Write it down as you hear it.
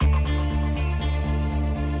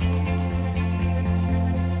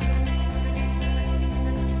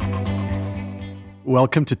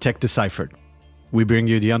Welcome to Tech Deciphered. We bring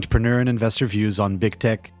you the entrepreneur and investor views on big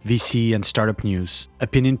tech, VC, and startup news,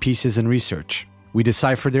 opinion pieces, and research. We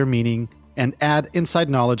decipher their meaning and add inside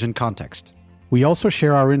knowledge and context. We also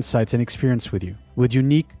share our insights and experience with you, with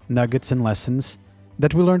unique nuggets and lessons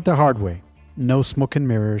that we learned the hard way. No smoke and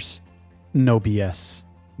mirrors, no BS.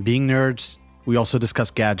 Being nerds, we also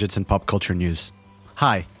discuss gadgets and pop culture news.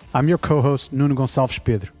 Hi, I'm your co-host, Nuno Gonçalves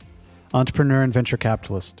Pedro, entrepreneur and venture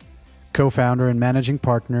capitalist, co-founder and managing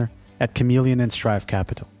partner at Chameleon and Strive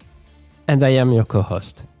Capital. And I am your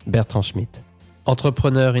co-host, Bertrand Schmidt,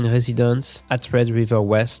 entrepreneur in residence at Red River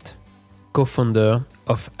West, co-founder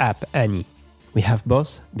of App Annie. We have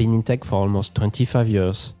both been in tech for almost 25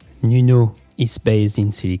 years. Nuno is based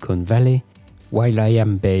in Silicon Valley, while I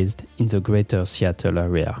am based in the greater Seattle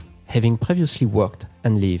area, having previously worked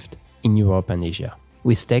and lived in Europe and Asia.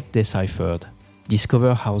 With Tech Deciphered,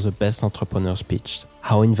 discover how the best entrepreneurs pitch,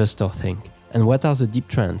 how investors think, and what are the deep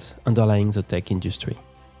trends underlying the tech industry.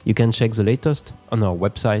 You can check the latest on our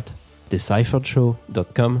website,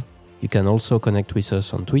 decipheredshow.com. You can also connect with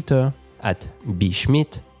us on Twitter at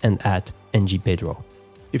bschmidt and at ngpedro.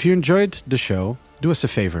 if you enjoyed the show, do us a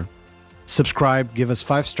favor. Subscribe, give us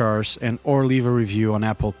 5 stars, and or leave a review on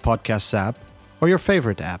Apple Podcasts app or your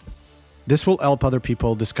favorite app. This will help other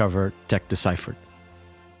people discover Tech Deciphered.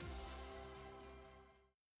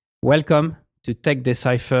 Welcome to Tech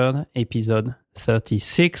Deciphered, episode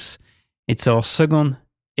 36. It's our second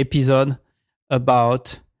episode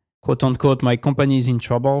about, quote-unquote, my company is in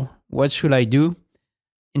trouble. What should I do?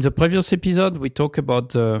 In the previous episode, we talked about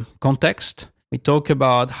the context. We talk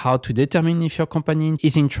about how to determine if your company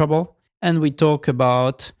is in trouble. And we talk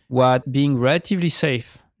about what being relatively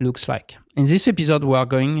safe looks like. In this episode, we are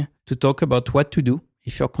going to talk about what to do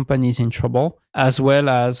if your company is in trouble, as well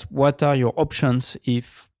as what are your options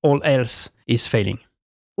if all else is failing.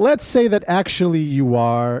 Let's say that actually you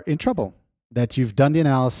are in trouble, that you've done the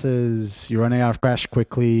analysis, you're running out of cash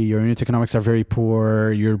quickly, your unit economics are very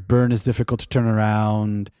poor, your burn is difficult to turn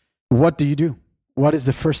around. What do you do? What is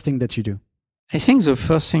the first thing that you do? I think the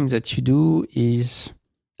first thing that you do is,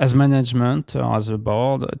 as management or as a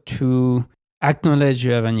board, to acknowledge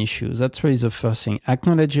you have an issue. That's really the first thing.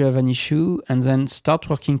 Acknowledge you have an issue and then start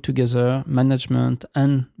working together, management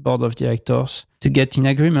and board of directors, to get in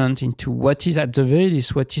agreement into what is, at the very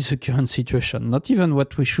least, what is the current situation. Not even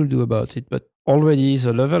what we should do about it, but already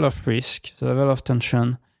the level of risk, the level of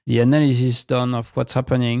tension, the analysis done of what's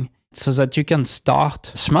happening, so that you can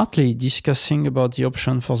start smartly discussing about the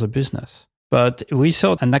option for the business. But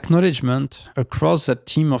without an acknowledgement across that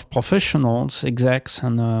team of professionals, execs,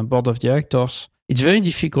 and board of directors, it's very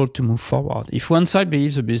difficult to move forward. If one side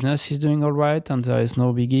believes the business is doing all right and there is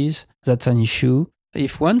no biggies, that's an issue.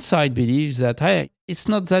 If one side believes that, hey, it's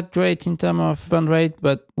not that great in terms of burn rate,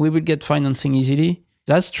 but we will get financing easily,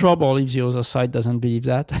 that's trouble if the other side doesn't believe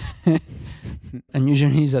that. And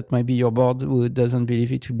usually that might be your board who doesn't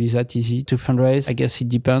believe it will be that easy to fundraise. I guess it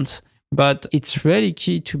depends. But it's really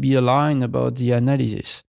key to be aligned about the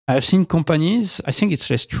analysis. I've seen companies, I think it's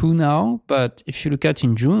less true now, but if you look at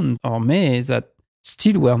in June or May, that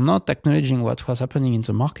still were not acknowledging what was happening in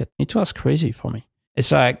the market. It was crazy for me.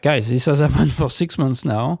 It's like, guys, this has happened for 6 months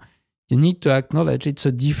now. You need to acknowledge it's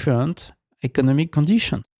a different economic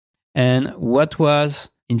condition. And what was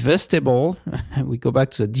investable, we go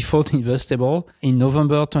back to the default investable, in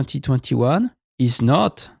November 2021 is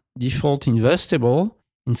not default investable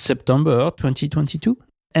in September 2022.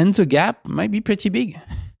 And the gap might be pretty big.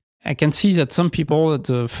 I can see that some people at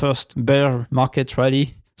the first bear market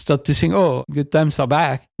rally start to think, oh, good times are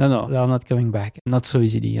back. No, they are not coming back. Not so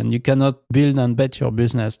easily. And you cannot build and bet your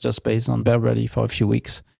business just based on bear rally for a few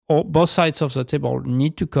weeks. Or both sides of the table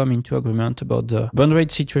need to come into agreement about the burn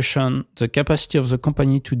rate situation, the capacity of the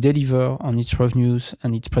company to deliver on its revenues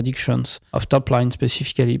and its predictions of top line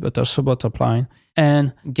specifically, but also bottom line,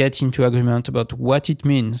 and get into agreement about what it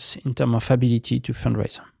means in terms of ability to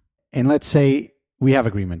fundraise. And let's say we have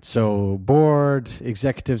agreement. So board,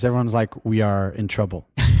 executives, everyone's like, we are in trouble.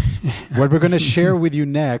 What we're going to share with you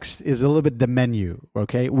next is a little bit the menu,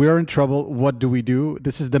 okay? We're in trouble. What do we do?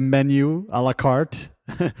 This is the menu a la carte.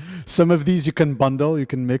 Some of these you can bundle, you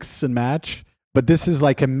can mix and match, but this is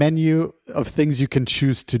like a menu of things you can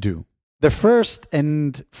choose to do. The first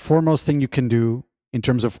and foremost thing you can do in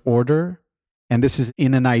terms of order, and this is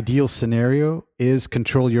in an ideal scenario, is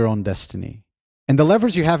control your own destiny. And the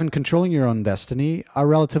levers you have in controlling your own destiny are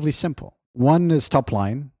relatively simple. One is top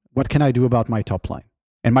line. What can I do about my top line?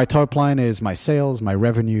 And my top line is my sales, my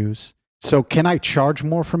revenues. So can I charge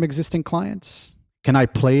more from existing clients? Can I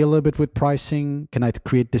play a little bit with pricing? Can I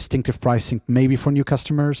create distinctive pricing maybe for new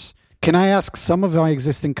customers? Can I ask some of my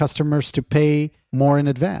existing customers to pay more in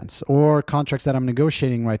advance, or contracts that I'm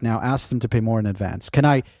negotiating right now, ask them to pay more in advance? Can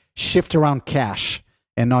I shift around cash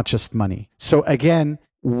and not just money? So again,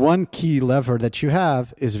 one key lever that you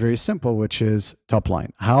have is very simple, which is top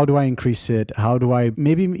line. How do I increase it? How do I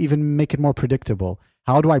maybe even make it more predictable?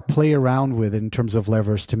 How do I play around with it in terms of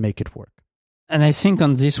levers to make it work? And I think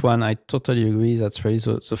on this one, I totally agree. That's really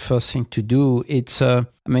the first thing to do. It's a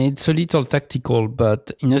little tactical, but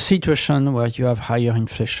in a situation where you have higher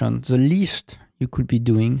inflation, the least you could be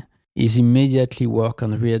doing is immediately work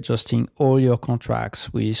on readjusting all your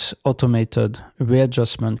contracts with automated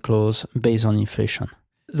readjustment clause based on inflation.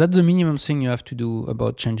 That's the minimum thing you have to do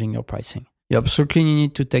about changing your pricing. You absolutely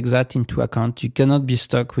need to take that into account. You cannot be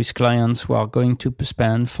stuck with clients who are going to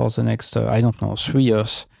spend for the next, 3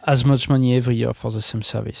 years, as much money every year for the same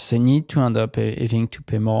service. They need to end up having to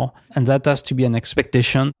pay more. And that has to be an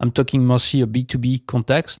expectation. I'm talking mostly a B2B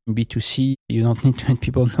context. In B2C, you don't need to let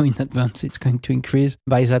people know in advance it's going to increase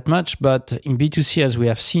by that much. But in B2C, as we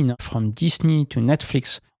have seen, from Disney to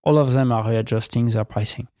Netflix, all of them are readjusting their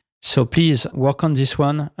pricing. So please work on this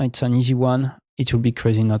one. It's an easy one. It will be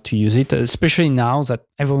crazy not to use it, especially now that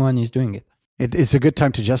everyone is doing it. It's a good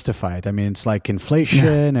time to justify it. I mean, it's like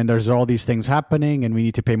inflation and there's all these things happening and we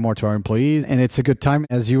need to pay more to our employees. And it's a good time.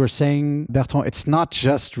 As you were saying, Bertrand, it's not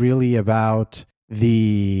just really about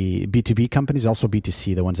the B2B companies, also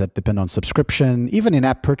B2C, the ones that depend on subscription. Even in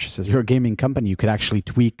app purchases, you're a gaming company, you could actually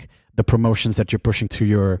tweak the promotions that you're pushing to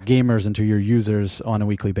your gamers and to your users on a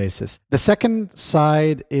weekly basis. The second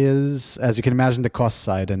side is, as you can imagine, the cost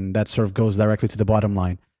side, and that sort of goes directly to the bottom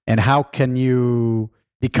line. And how can you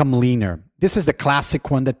become leaner? This is the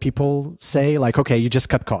classic one that people say, like, okay, you just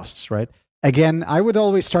cut costs, right? Again, I would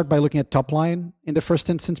always start by looking at top line in the first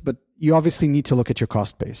instance, but you obviously need to look at your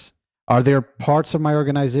cost base. Are there parts of my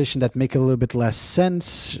organization that make a little bit less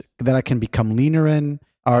sense that I can become leaner in?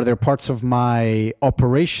 Are there parts of my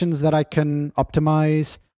operations that I can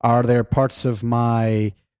optimize? Are there parts of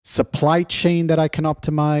my supply chain that I can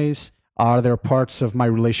optimize? Are there parts of my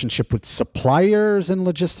relationship with suppliers and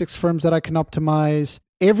logistics firms that I can optimize?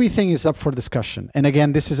 Everything is up for discussion. And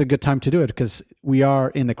again, this is a good time to do it because we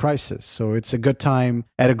are in a crisis. So it's a good time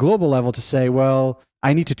at a global level to say, well,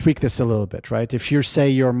 I need to tweak this a little bit, right? If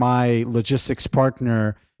you're my logistics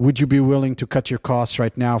partner, would you be willing to cut your costs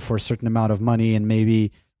right now for a certain amount of money? And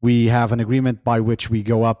maybe we have an agreement by which we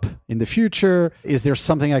go up in the future. Is there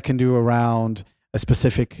something I can do around a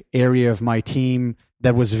specific area of my team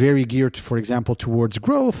that was very geared, for example, towards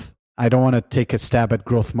growth? I don't want to take a stab at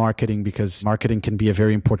growth marketing because marketing can be a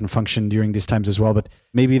very important function during these times as well. But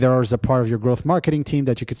maybe there is a part of your growth marketing team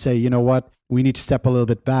that you could say, you know what, we need to step a little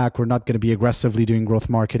bit back. We're not going to be aggressively doing growth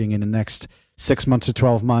marketing in the next 6 months to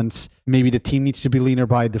 12 months. Maybe the team needs to be leaner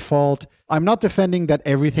by default. I'm not defending that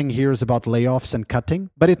everything here is about layoffs and cutting,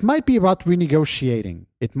 but it might be about renegotiating.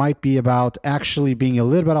 It might be about actually being a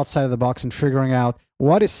little bit outside of the box and figuring out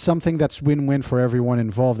what is something that's win-win for everyone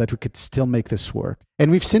involved that we could still make this work. And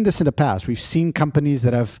we've seen this in the past. We've seen companies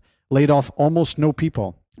that have laid off almost no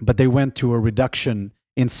people, but they went to a reduction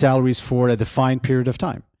in salaries for a defined period of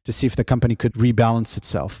time to see if the company could rebalance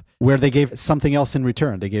itself, where they gave something else in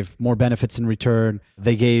return. They gave more benefits in return.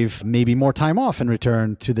 They gave maybe more time off in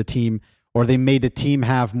return to the team, or they made the team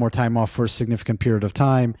have more time off for a significant period of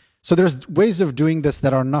time. So there's ways of doing this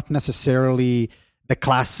that are not necessarily the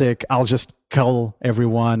classic, I'll just cull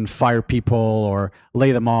everyone, fire people, or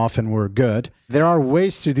lay them off and we're good. There are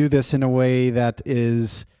ways to do this in a way that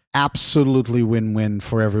is absolutely win-win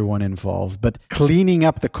for everyone involved. But cleaning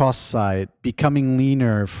up the cost side, becoming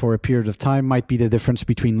leaner for a period of time might be the difference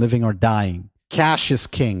between living or dying. Cash is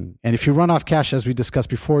king. And if you run off cash, as we discussed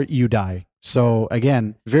before, you die. So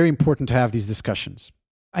again, very important to have these discussions.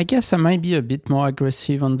 I guess I might be a bit more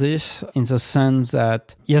aggressive on this in the sense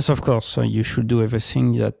that, yes, of course, so you should do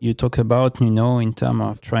everything that you talk about, in terms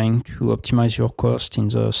of trying to optimize your cost in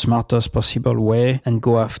the smartest possible way and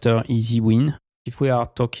go after easy win. If we are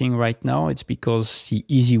talking right now, it's because the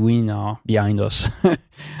easy win are behind us.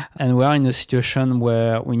 And we're in a situation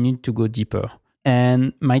where we need to go deeper.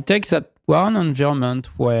 And my take is that we're in an environment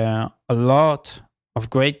where a lot of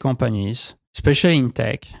great companies, especially in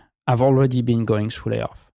tech, have already been going through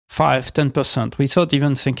layoff. 5-10% without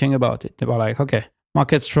even thinking about it. They were like, okay,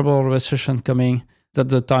 market's trouble, recession coming.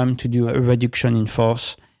 That's the time to do a reduction in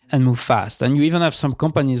force and move fast. And you even have some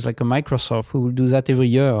companies like a Microsoft who will do that every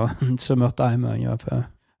year. In summertime, you have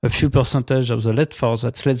a few percentage of the let force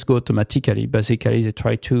that lets go automatically. Basically, they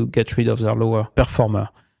try to get rid of their lower performer.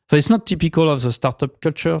 So it's not typical of the startup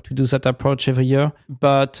culture to do that approach every year,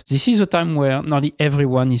 but this is a time where nearly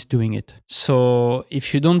everyone is doing it. So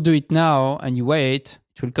if you don't do it now and you wait,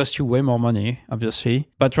 It will cost you way more money, obviously.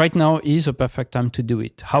 But right now is a perfect time to do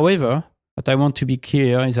it. However, what I want to be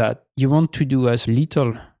clear is that you want to do as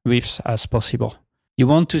little riffs as possible. You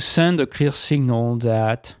want to send a clear signal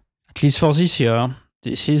that, at least for this year,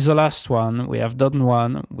 this is the last one. We have done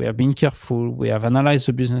one. We have been careful. We have analyzed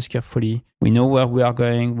the business carefully. We know where we are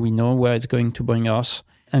going. We know where it's going to bring us.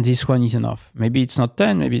 And this one is enough. Maybe it's not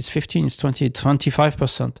 10, maybe it's 15, it's 20, it's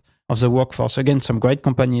 25% of the workforce. Again, some great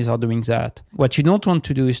companies are doing that. What you don't want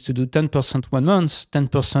to do is to do 10% 1 month,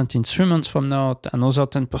 10% in 3 months from now, another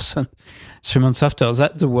 10% 3 months after.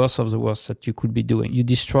 That's the worst of the worst that you could be doing. You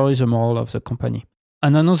destroy the morale of the company.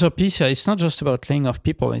 And another piece here, it's not just about laying off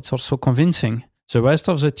people, it's also convincing the rest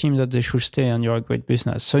of the team that they should stay and you're a great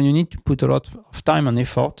business. So you need to put a lot of time and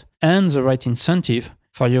effort and the right incentive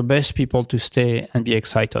for your best people to stay and be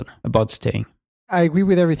excited about staying. I agree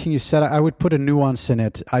with everything you said. I would put a nuance in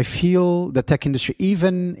it. I feel the tech industry,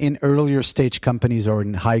 even in earlier stage companies or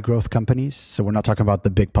in high growth companies, so we're not talking about the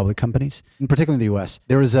big public companies, in particular in the US,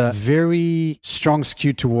 there is a very strong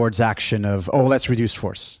skew towards action of, let's reduce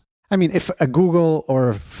force. I mean, if a Google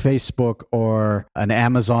or Facebook or an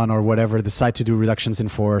Amazon or whatever decide to do reductions in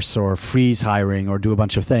force or freeze hiring or do a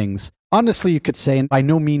bunch of things, honestly, you could say, and by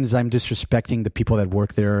no means I'm disrespecting the people that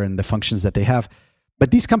work there and the functions that they have,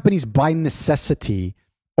 but these companies by necessity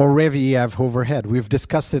already have overhead. We've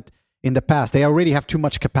discussed it in the past. They already have too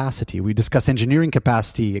much capacity. We discussed engineering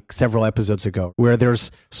capacity several episodes ago, where there's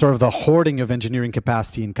sort of the hoarding of engineering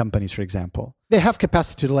capacity in companies, for example. They have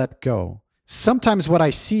capacity to let go. Sometimes what I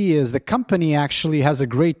see is the company actually has a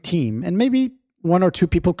great team and maybe 1 or 2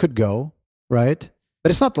 people could go, right? But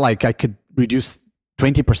it's not like I could reduce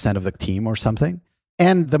 20% of the team or something.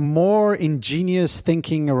 And the more ingenious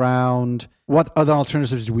thinking around what other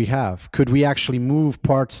alternatives do we have? Could we actually move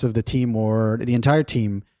parts of the team or the entire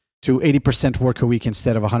team to 80% work a week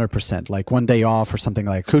instead of 100%, like 1 day off or something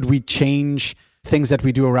like that? Could we change things that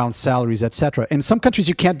we do around salaries, etc.? In some countries,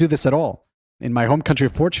 you can't do this at all. In my home country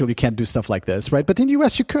of Portugal, you can't do stuff like this, right? But in the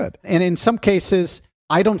US, you could. And in some cases,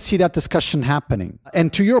 I don't see that discussion happening.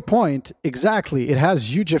 And to your point, exactly, it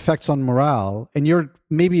has huge effects on morale. And you're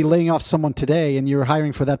maybe laying off someone today and you're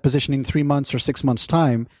hiring for that position in 3 months or 6 months'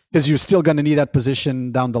 time because you're still going to need that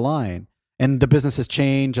position down the line. And the business has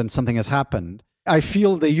changed and something has happened. I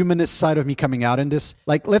feel the humanist side of me coming out in this.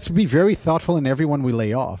 Like, let's be very thoughtful in everyone we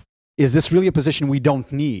lay off. Is this really a position we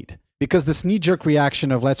don't need? Because this knee-jerk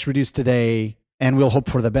reaction of let's reduce today and we'll hope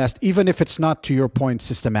for the best, even if it's not, to your point,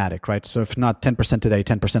 systematic, right? So if not 10% today,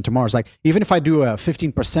 10% tomorrow, it's like, even if I do a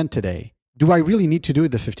 15% today, do I really need to do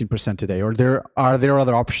the 15% today? Or are there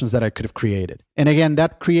other options that I could have created? And again,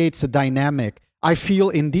 that creates a dynamic. I feel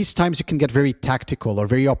in these times you can get very tactical or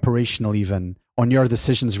very operational even on your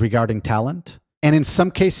decisions regarding talent. And in some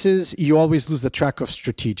cases, you always lose the track of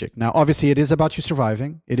strategic. Now, obviously, it is about you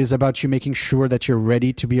surviving. It is about you making sure that you're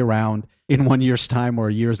ready to be around in 1 year's time or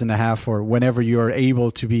 1.5 years or whenever you are able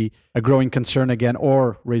to be a growing concern again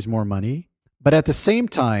or raise more money. But at the same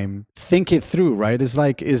time, think it through, right? It's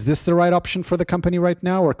like, is this the right option for the company right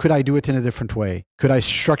now? Or could I do it in a different way? Could I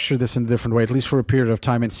structure this in a different way, at least for a period of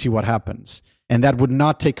time, and see what happens? And that would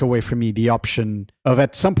not take away from me the option of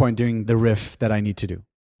at some point doing the riff that I need to do.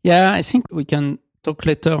 Yeah, I think we can talk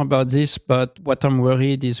later about this, but what I'm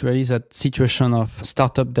worried is really that situation of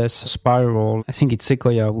startup death spiral. I think it's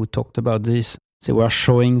Sequoia who talked about this. They were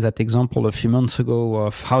showing that example a few months ago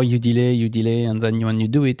of how you delay, and then when you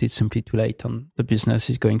do it, it's simply too late and the business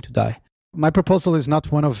is going to die. My proposal is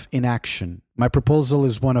not one of inaction. My proposal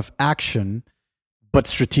is one of action, but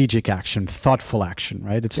strategic action, thoughtful action,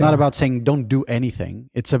 right? It's not about saying don't do anything.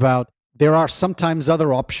 It's about there are sometimes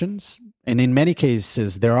other options. And in many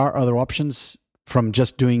cases, there are other options from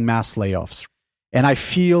just doing mass layoffs. And I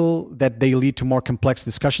feel that they lead to more complex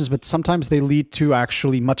discussions, but sometimes they lead to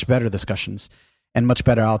actually much better discussions and much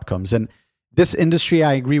better outcomes. And this industry,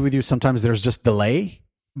 I agree with you, sometimes there's just delay.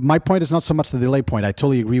 My point is not so much the delay point. I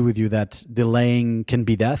totally agree with you that delaying can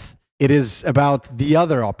be death. It is about the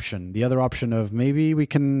other option of maybe we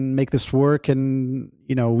can make this work and,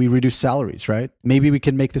 we reduce salaries, right? Maybe we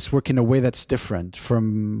can make this work in a way that's different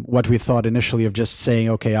from what we thought initially of just saying,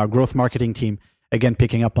 okay, our growth marketing team, again,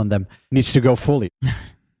 picking up on them, needs to go fully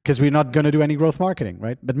because we're not going to do any growth marketing,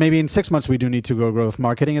 right? But maybe in 6 months, we do need to go growth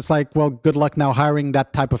marketing. It's like, well, good luck now hiring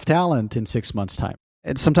that type of talent in 6 months' time.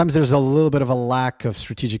 And sometimes there's a little bit of a lack of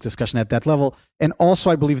strategic discussion at that level. And also,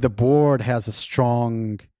 I believe the board has a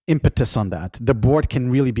strong impetus on that. The board can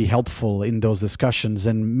really be helpful in those discussions.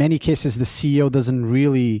 In many cases, the CEO doesn't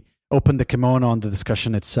really open the kimono on the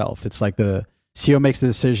discussion itself. It's like the CEO makes the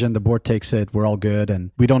decision, the board takes it, we're all good. And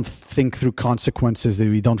we don't think through consequences, that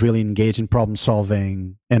we don't really engage in problem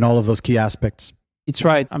solving and all of those key aspects. It's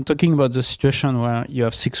right. I'm talking about the situation where you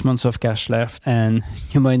have 6 months of cash left and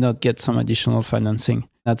you might not get some additional financing.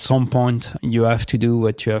 At some point, you have to do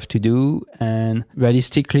what you have to do. And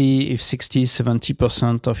realistically, if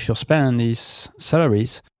 60-70% of your spend is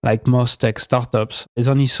salaries, like most tech startups, there's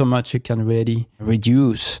only so much you can really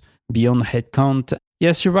reduce beyond headcount.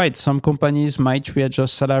 Yes, you're right. Some companies might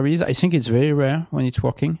readjust salaries. I think it's very rare when it's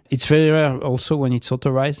working. It's very rare also when it's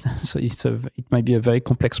authorized. So it might be a very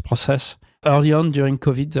complex process. Early on during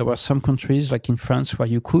COVID, there were some countries like in France where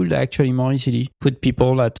you could actually more easily put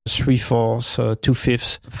people at 3/4,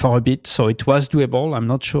 2/5 for a bit. So it was doable. I'm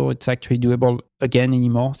not sure it's actually doable again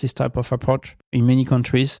anymore, this type of approach in many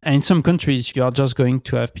countries. And in some countries, you are just going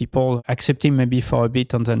to have people accepting maybe for a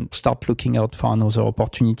bit and then start looking out for another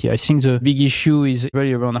opportunity. I think the big issue is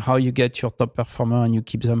really around how you get your top performer and you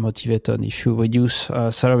keep them motivated. If you reduce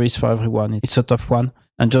salaries for everyone, it's a tough one.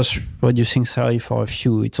 And just reducing salary for a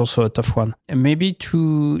few, it's also a tough one. And maybe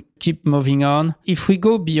to keep moving on, if we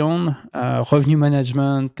go beyond revenue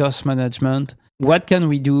management, cost management, what can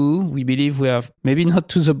we do? We believe we have maybe not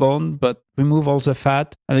to the bone, but remove all the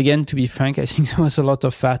fat. And again, to be frank, I think there was a lot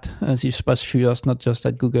of fat these past few years, not just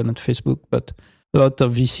at Google and Facebook, but a lot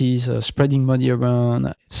of VCs spreading money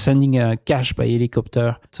around, sending cash by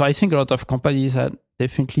helicopter. So I think a lot of companies had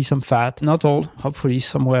definitely some fat, not all, hopefully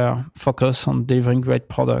somewhere focus on delivering great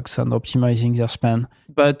products and optimizing their spend.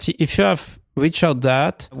 But if you have reached out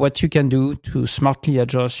that, what you can do to smartly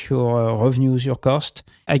adjust your revenues, your cost,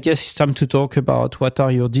 I guess it's time to talk about what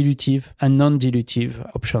are your dilutive and non-dilutive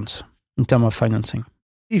options in terms of financing.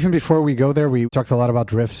 Even before we go there, we talked a lot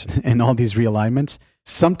about RIFs and all these realignments.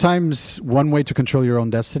 Sometimes one way to control your own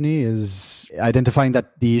destiny is identifying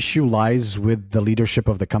that the issue lies with the leadership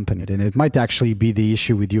of the company. And it might actually be the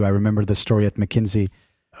issue with you. I remember the story at McKinsey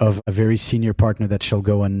of a very senior partner that shall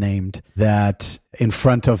go unnamed, that in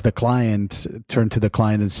front of the client, turned to the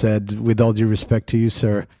client and said, with all due respect to you,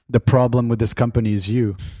 sir, the problem with this company is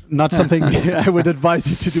you. Not something I would advise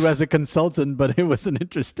you to do as a consultant, but it was an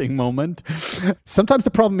interesting moment. Sometimes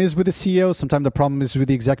the problem is with the CEO. Sometimes the problem is with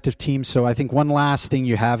the executive team. So I think one last thing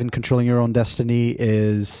you have in controlling your own destiny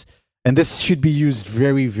is, and this should be used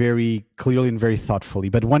very, very clearly and very thoughtfully,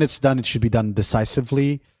 but when it's done, it should be done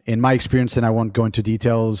decisively. In my experience, and I won't go into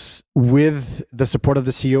details, with the support of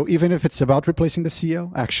the CEO, even if it's about replacing the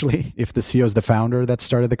CEO, actually, if the CEO is the founder that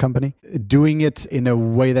started the company, doing it in a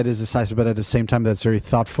way that is decisive, but at the same time that's very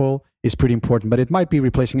thoughtful, is pretty important. But it might be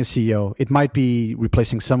replacing a CEO. It might be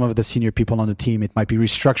replacing some of the senior people on the team. It might be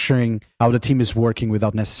restructuring how the team is working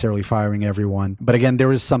without necessarily firing everyone. But again,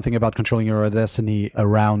 there is something about controlling your destiny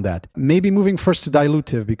around that. Maybe moving first to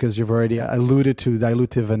dilutive, because you've already alluded to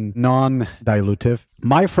dilutive and non-dilutive.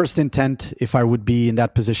 My first intent, if I would be in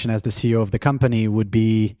that position as the CEO of the company, would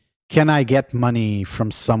be, can I get money from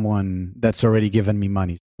someone that's already given me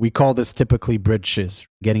money? We call this typically bridges,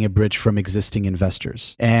 getting a bridge from existing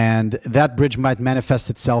investors. And that bridge might manifest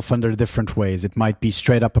itself under different ways. It might be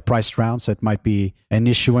straight up a priced round. So it might be an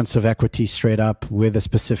issuance of equity straight up with a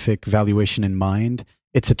specific valuation in mind.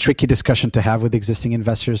 It's a tricky discussion to have with existing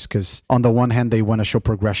investors because on the one hand, they want to show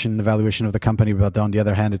progression in the valuation of the company, but on the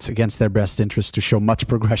other hand, it's against their best interest to show much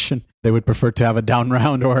progression. They would prefer to have a down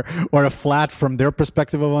round or a flat from their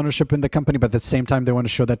perspective of ownership in the company, but at the same time, they want to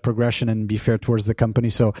show that progression and be fair towards the company.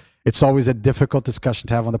 So it's always a difficult discussion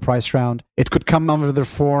to have on the price round. It could come under the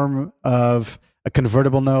form of a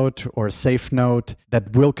convertible note or a safe note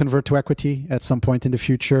that will convert to equity at some point in the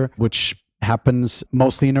future, which happens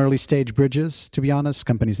mostly in early stage bridges, to be honest,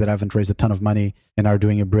 companies that haven't raised a ton of money and are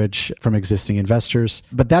doing a bridge from existing investors.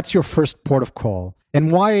 But that's your first port of call.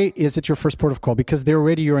 And why is it your first port of call? Because they're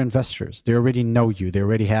already your investors. They already know you. They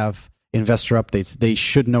already have investor updates. They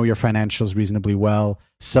should know your financials reasonably well.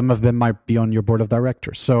 Some of them might be on your board of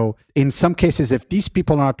directors. So in some cases, if these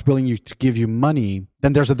people are not willing to give you money,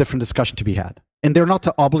 then there's a different discussion to be had. And they're not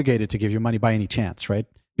obligated to give you money by any chance, right?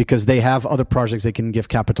 Because they have other projects they can give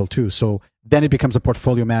capital to. So then it becomes a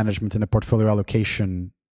portfolio management and a portfolio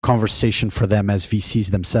allocation conversation for them as VCs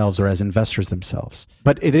themselves or as investors themselves.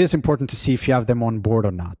 But it is important to see if you have them on board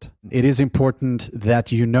or not. It is important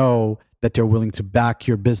that you know that they're willing to back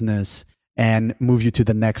your business and move you to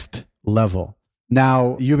the next level.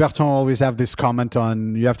 Now, you, Bertrand, always have this comment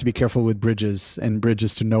on you have to be careful with bridges and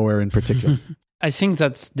bridges to nowhere in particular. I think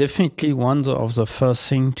that's definitely one of the first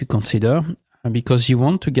things to consider. Because you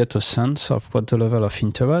want to get a sense of what the level of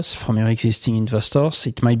interest from your existing investors.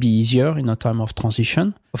 It might be easier in a time of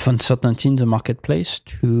transition, of uncertainty in the marketplace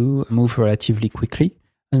to move relatively quickly.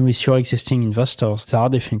 And with your existing investors, there are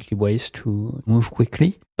definitely ways to move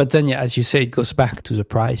quickly. But then, as you say, it goes back to the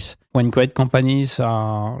price. When great companies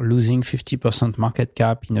are losing 50% market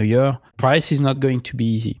cap in a year, price is not going to be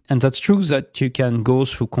easy. And that's true that you can go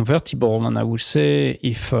through convertible. And I would say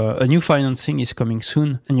if a new financing is coming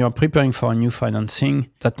soon and you're preparing for a new financing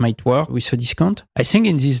that might work with a discount, I think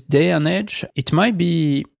in this day and age, it might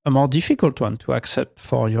be a more difficult one to accept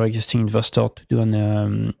for your existing investor to do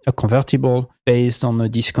a convertible based on a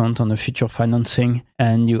discount on a future financing,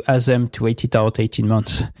 and you ask them to wait it out 18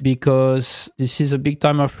 months because this is a big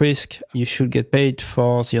time of risk. You should get paid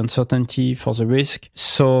for the uncertainty, for the risk.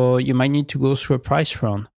 So you might need to go through a price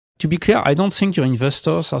round. To be clear, I don't think your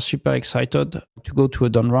investors are super excited to go to a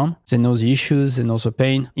down round. They know the issues, they know the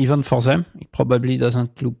pain. Even for them, it probably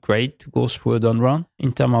doesn't look great to go through a down round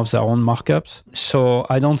in terms of their own markups. So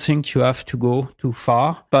I don't think you have to go too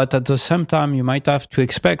far. But at the same time, you might have to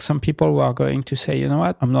expect some people who are going to say, you know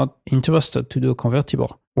what, I'm not interested to do a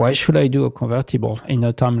convertible. Why should I do a convertible in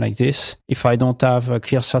a time like this if I don't have a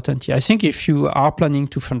clear certainty? I think if you are planning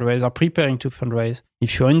to fundraise, are preparing to fundraise,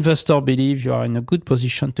 if your investor believes you are in a good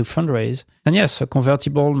position to fundraise, then yes, a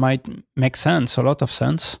convertible might make sense, a lot of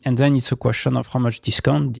sense. And then it's a question of how much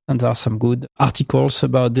discount. And there are some good articles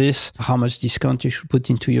about this, how much discount you should put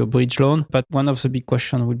into your bridge loan. But one of the big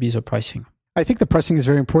questions would be the pricing. I think the pricing is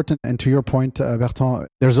very important. And to your point, Bertrand,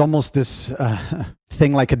 there's almost this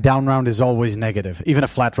thing like a down round is always negative. Even a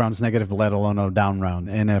flat round is negative, let alone a down round.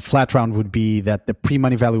 And a flat round would be that the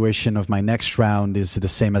pre-money valuation of my next round is the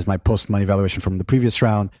same as my post-money valuation from the previous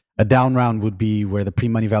round. A down round would be where the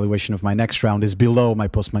pre-money valuation of my next round is below my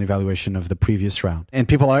post-money valuation of the previous round. And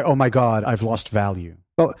people are, oh my God, I've lost value.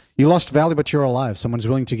 Well, you lost value, but you're alive. Someone's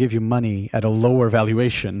willing to give you money at a lower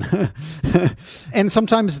valuation. And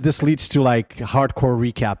sometimes this leads to like hardcore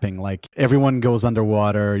recapping, like everyone goes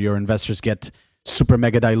underwater, your investors get super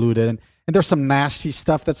mega diluted. And there's some nasty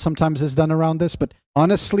stuff that sometimes is done around this. But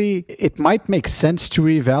honestly, it might make sense to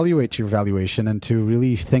reevaluate your valuation and to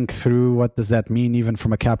really think through what does that mean, even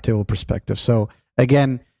from a cap table perspective. So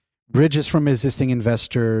again, bridges from existing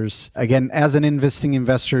investors. Again, as an investing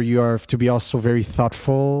investor, you have to be also very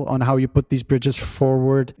thoughtful on how you put these bridges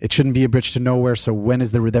forward. It shouldn't be a bridge to nowhere. So when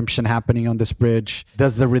is the redemption happening on this bridge?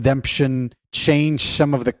 Does the redemption change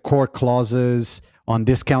some of the core clauses on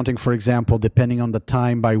discounting, for example, depending on the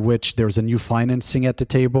time by which there's a new financing at the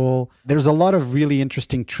table? There's a lot of really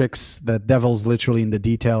interesting tricks. The devil's literally in the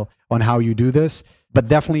detail on how you do this. But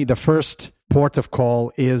definitely the first port of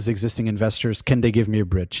call is existing investors. Can they give me a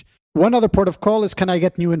bridge? One other port of call is, can I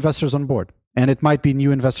get new investors on board? And it might be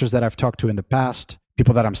new investors that I've talked to in the past,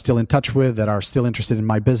 people that I'm still in touch with, that are still interested in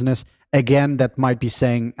my business. Again, that might be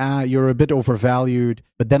saying, you're a bit overvalued,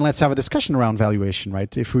 but then let's have a discussion around valuation,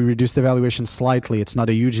 right? If we reduce the valuation slightly, it's not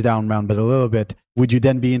a huge down round, but a little bit, would you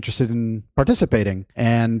then be interested in participating?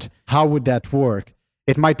 And how would that work?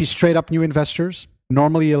 It might be straight up new investors,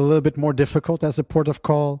 normally a little bit more difficult as a port of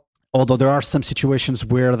call, although there are some situations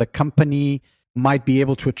where the company might be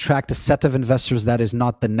able to attract a set of investors that is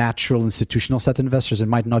not the natural institutional set of investors. It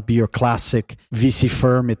might not be your classic VC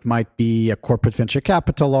firm. It might be a corporate venture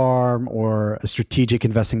capital arm or a strategic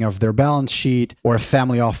investing of their balance sheet or a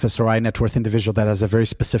family office or high net worth individual that has a very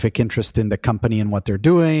specific interest in the company and what they're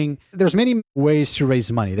doing. There's many ways to raise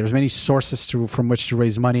money. There's many sources from which to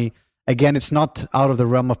raise money. Again, it's not out of the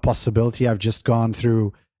realm of possibility. I've just gone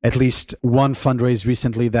through at least one fundraise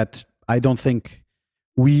recently that I don't think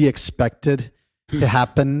we expected to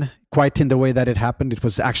happen quite in the way that it happened. It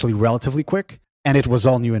was actually relatively quick, and it was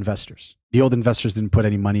all new investors. The old investors didn't put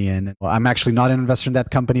any money in. Well, I'm actually not an investor in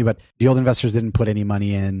that company, but the old investors didn't put any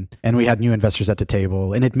money in, and we had new investors at the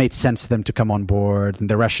table, and it made sense to them to come on board, and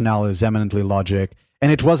the rationale is eminently logic.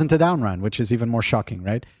 And it wasn't a down round, which is even more shocking,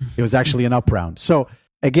 right? It was actually an up round. So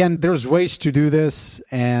again, there's ways to do this,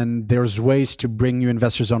 and there's ways to bring new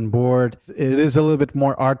investors on board. It is a little bit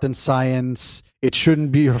more art than science. It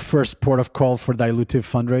shouldn't be your first port of call for dilutive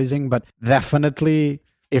fundraising, but definitely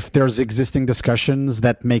if there's existing discussions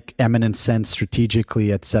that make eminent sense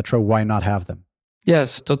strategically, etc., why not have them?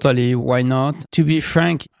 Yes, totally. Why not? To be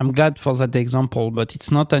frank, I'm glad for that example, but it's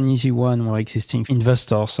not an easy one where existing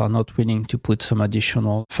investors are not willing to put some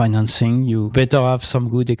additional financing. You better have some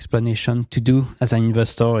good explanation to do as an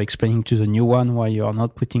investor, explaining to the new one why you are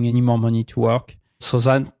not putting any more money to work. So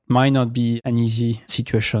that might not be an easy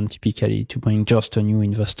situation typically to bring just a new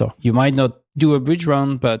investor. You might not do a bridge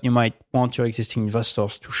round, but you might want your existing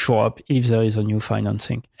investors to show up if there is a new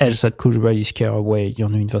financing. Else that could really scare away your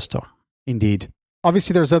new investor. Indeed.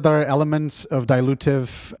 Obviously, there's other elements of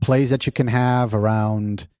dilutive plays that you can have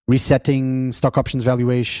around resetting stock options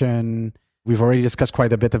valuation, We've already discussed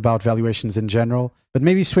quite a bit about valuations in general, but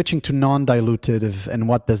maybe switching to non-dilutive, and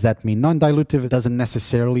what does that mean? Non-dilutive doesn't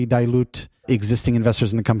necessarily dilute existing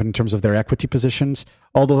investors in the company in terms of their equity positions,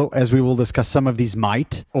 although, as we will discuss, some of these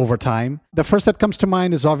might over time. The first that comes to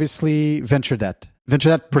mind is obviously venture debt. Venture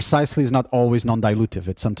debt precisely is not always non-dilutive.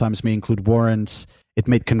 It sometimes may include warrants. It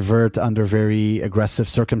may convert under very aggressive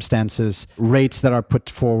circumstances. Rates that are put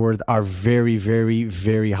forward are very, very,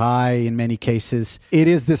 very high in many cases. It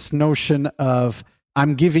is this notion of,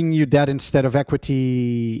 I'm giving you debt instead of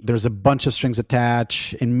equity. There's a bunch of strings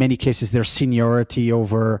attached. In many cases, there's seniority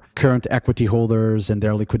over current equity holders and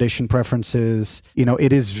their liquidation preferences.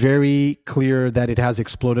 It is very clear that it has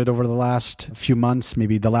exploded over the last few months,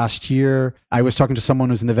 maybe the last year. I was talking to someone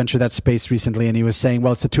who's in the venture debt space recently, and he was saying,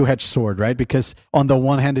 well, it's a two-edged sword, right? Because on the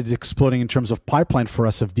one hand, it's exploding in terms of pipeline for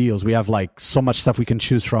us of deals. We have so much stuff we can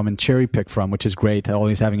choose from and cherry pick from, which is great,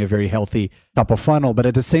 always having a very healthy top of funnel. But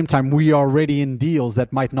at the same time, we are already in deals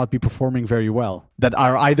that might not be performing very well, that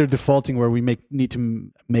are either defaulting, where we need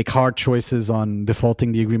to make hard choices on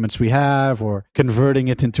defaulting the agreements we have, or converting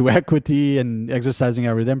it into equity and exercising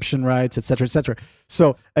our redemption rights, et cetera, et cetera.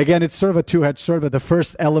 So again, it's sort of a two-edged sword, but the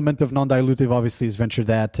first element of non-dilutive obviously is venture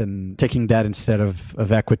debt and taking debt instead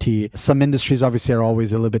of equity. Some industries obviously are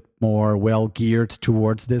always a little bit more well geared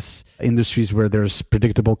towards this. Industries where there's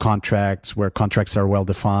predictable contracts, where contracts are well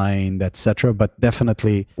defined, et cetera. But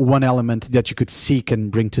definitely one element that you could seek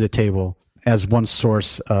and bring to the table as one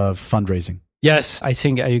source of fundraising. Yes, I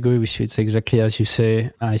think I agree with you. It's exactly as you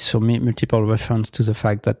say. I saw multiple references to the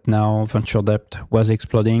fact that now venture debt was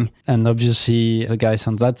exploding. And obviously, the guys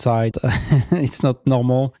on that side, it's not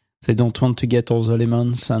normal. They don't want to get all the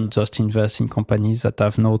lemons and just invest in companies that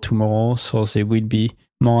have no tomorrow. So they will be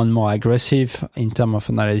more and more aggressive in terms of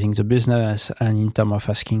analyzing the business and in terms of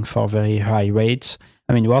asking for very high rates.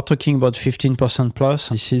 I mean, we are talking about 15% plus.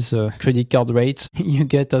 This is credit card rates you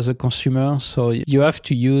get as a consumer. So you have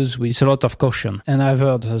to use with a lot of caution. And I've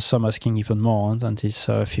heard some asking even more than this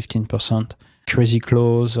 15%. Crazy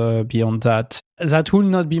close beyond that. That will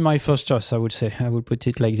not be my first choice, I would say. I will put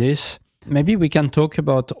it like this. Maybe we can talk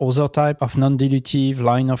about other type of non-dilutive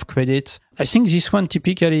line of credit. I think this one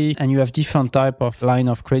typically, and you have different type of line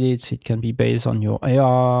of credits. It can be based on your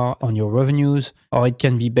AR, on your revenues, or it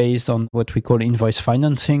can be based on what we call invoice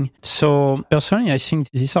financing. So personally, I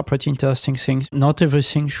think these are pretty interesting things. Not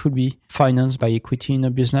everything should be financed by equity in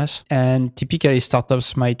a business. And typically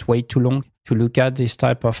startups might wait too long to look at this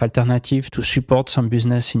type of alternative to support some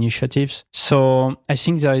business initiatives. So I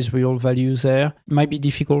think there is real value there. It might be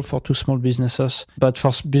difficult for too small businesses, but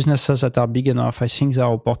for businesses that are big enough, I think there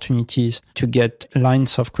are opportunities to get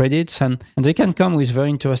lines of credits, and they can come with very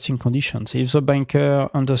interesting conditions. If the banker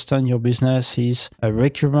understands your business is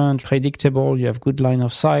recurrent, predictable, you have good line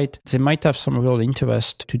of sight, they might have some real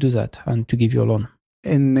interest to do that and to give you a loan.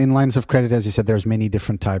 In lines of credit, as you said, there's many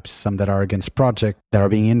different types. Some that are against project, that are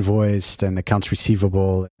being invoiced, and accounts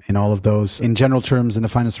receivable, and all of those. In general terms, in the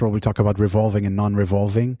finance world, we talk about revolving and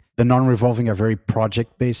non-revolving. The non-revolving are very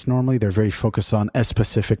project-based normally. They're very focused on a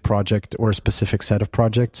specific project or a specific set of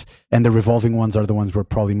projects. And the revolving ones are the ones we're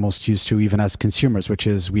probably most used to even as consumers, which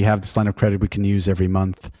is we have this line of credit we can use every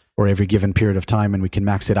month or every given period of time, and we can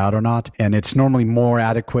max it out or not. And it's normally more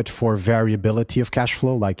adequate for variability of cash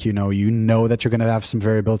flow. Like, you know that you're going to have some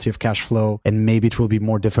variability of cash flow, and maybe it will be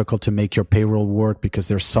more difficult to make your payroll work because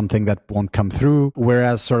there's something that won't come through.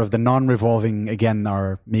 Whereas sort of the non-revolving, again,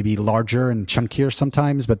 are maybe larger and chunkier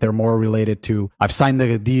sometimes, but they're more related to, I've signed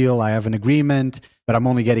a deal, I have an agreement, but I'm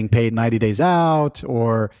only getting paid 90 days out,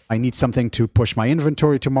 or I need something to push my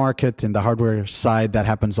inventory to market. In the hardware side, that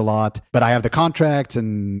happens a lot. But I have the contract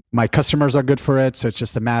and my customers are good for it. So it's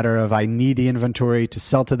just a matter of I need the inventory to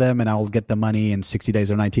sell to them and I'll get the money in 60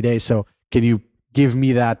 days or 90 days. So can you give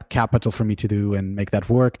me that capital for me to do and make that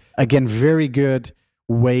work? Again, very good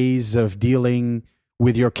ways of dealing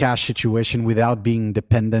with your cash situation without being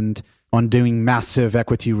dependent on doing massive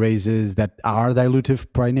equity raises that are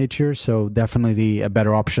dilutive by nature. So definitely a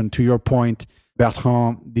better option. To your point,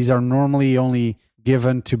 Bertrand, these are normally only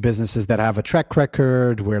given to businesses that have a track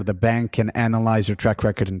record, where the bank can analyze your track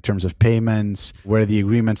record in terms of payments, where the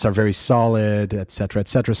agreements are very solid, et cetera, et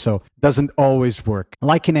cetera. So it doesn't always work.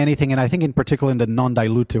 Like in anything, and I think in particular in the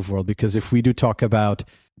non-dilutive world, because if we do talk about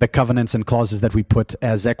the covenants and clauses that we put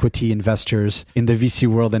as equity investors in the VC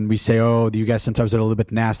world, and we say, oh, you guys sometimes are a little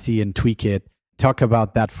bit nasty and tweak it. Talk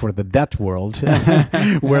about that for the debt world,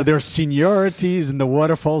 where there's seniorities and the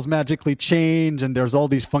waterfalls magically change and there's all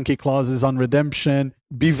these funky clauses on redemption.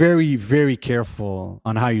 Be very, very careful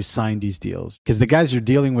on how you sign these deals, because the guys you're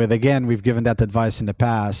dealing with, again, we've given that advice in the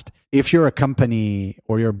past. If you're a company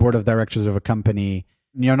or you're a board of directors of a company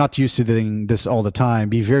you're not used to doing this all the time,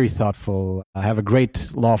 be very thoughtful. Have a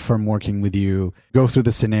great law firm working with you. Go through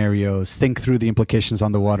the scenarios. Think through the implications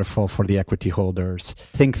on the waterfall for the equity holders.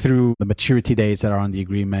 Think through the maturity dates that are on the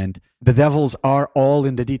agreement. The devils are all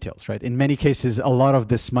in the details, right? In many cases, a lot of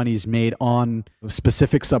this money is made on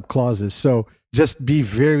specific subclauses. So just be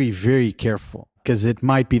very, very careful, because it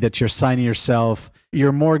might be that you're signing yourself,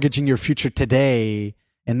 you're mortgaging your future today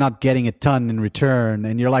and not getting a ton in return.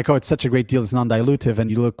 And you're like, oh, it's such a great deal, it's non-dilutive. And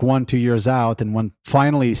you look 1-2 years out, and when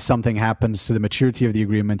finally something happens to the maturity of the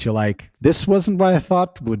agreement, you're like, this wasn't what I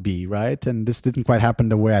thought would be, right? And this didn't quite happen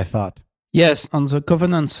the way I thought. Yes, on the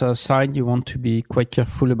covenants side, you want to be quite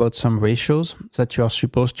careful about some ratios that you are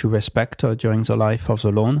supposed to respect during the life of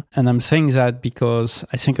the loan. And I'm saying that because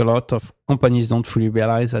I think a lot of companies don't fully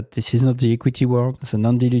realize that this is not the equity world, it's a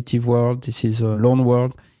non-dilutive world, this is a loan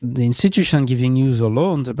world. The institution giving you the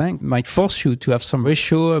loan, the bank, might force you to have some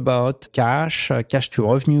ratio about cash to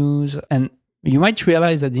revenues. And you might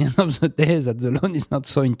realize at the end of the day that the loan is not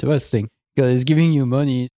so interesting, because it's giving you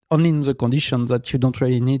money only in the condition that you don't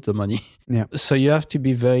really need the money. Yeah. So you have to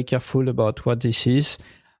be very careful about what this is.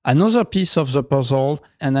 Another piece of the puzzle,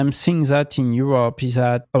 and I'm seeing that in Europe, is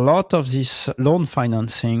that a lot of this loan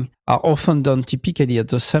financing are often done typically at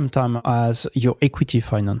the same time as your equity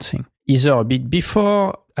financing, either a bit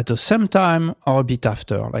before, at the same time, or a bit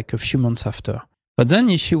after, like a few months after. But then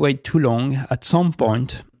if you wait too long, at some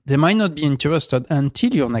point, they might not be interested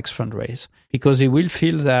until your next fundraise, because they will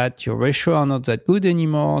feel that your ratio are not that good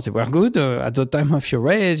anymore. They were good at the time of your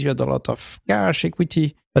raise. You had a lot of cash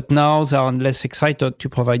equity, but now they are less excited to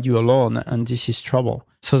provide you a loan, and this is trouble.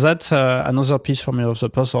 So that's another piece for me of the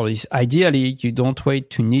puzzle is ideally you don't wait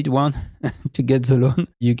to need one to get the loan.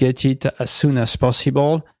 You get it as soon as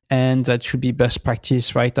possible. And that should be best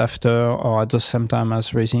practice right after or at the same time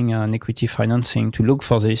as raising an equity financing to look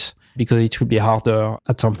for this, because it will be harder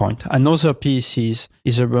at some point. Another piece is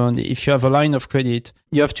around if you have a line of credit,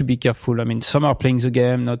 you have to be careful. I mean, some are playing the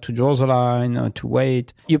game not to draw the line, to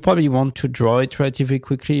wait. You probably want to draw it relatively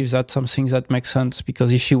quickly if that's something that makes sense,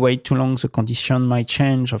 because if you wait too long, the condition might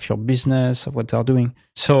change of your business, of what they're doing.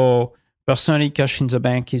 So personally, cash in the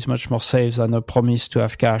bank is much more safe than a promise to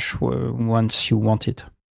have cash once you want it.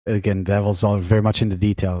 Again, devil's all very much in the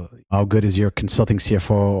detail. How good is your consulting CFO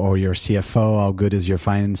or your CFO? How good is your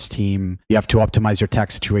finance team? You have to optimize your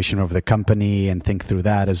tax situation of the company and think through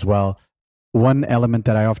that as well. One element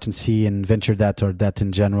that I often see in venture debt or debt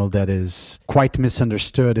in general that is quite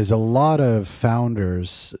misunderstood is a lot of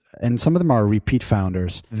founders, and some of them are repeat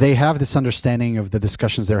founders, they have this understanding of the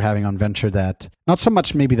discussions they're having on venture debt. Not so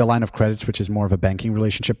much maybe the line of credits, which is more of a banking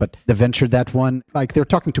relationship, but the venture debt one, like they're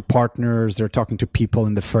talking to partners, they're talking to people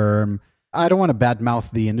in the firm. I don't want to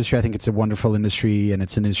badmouth the industry. I think it's a wonderful industry, and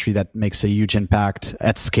it's an industry that makes a huge impact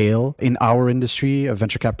at scale in our industry of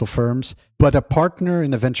venture capital firms. But a partner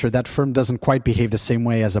in a venture debt firm doesn't quite behave the same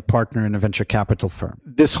way as a partner in a venture capital firm.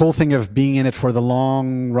 This whole thing of being in it for the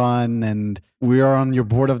long run and we are on your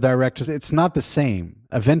board of directors, it's not the same.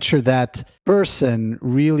 A venture debt person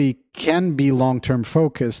really can be long-term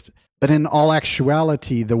focused, but in all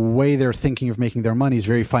actuality, the way they're thinking of making their money is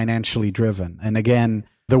very financially driven. And again,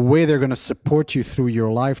 the way they're going to support you through your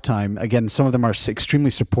lifetime, again, some of them are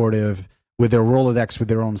extremely supportive with their Rolodex, with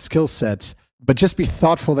their own skill sets, but just be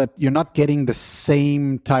thoughtful that you're not getting the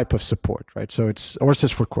same type of support, right? So it's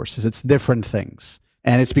horses for courses. It's different things.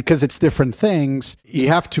 And it's because it's different things, you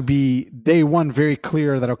have to be day one very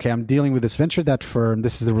clear that, okay, I'm dealing with this venture debt firm.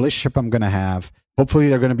 This is the relationship I'm going to have. Hopefully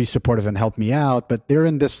they're going to be supportive and help me out, but they're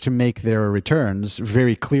in this to make their returns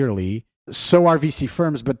very clearly. So are VC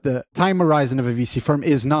firms, but the time horizon of a VC firm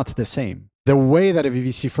is not the same. The way that a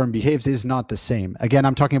VC firm behaves is not the same. Again,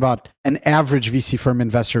 I'm talking about an average VC firm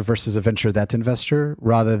investor versus a venture debt investor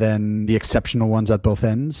rather than the exceptional ones at both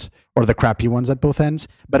ends or the crappy ones at both ends.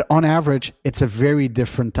 But on average, it's a very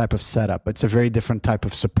different type of setup. It's a very different type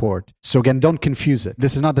of support. So again, don't confuse it.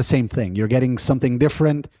 This is not the same thing. You're getting something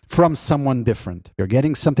different from someone different. You're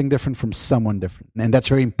getting something different from someone different. And that's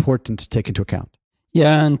very important to take into account.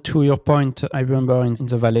 Yeah, and to your point, I remember in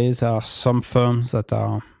the Valley, there are some firms that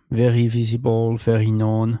are very visible, very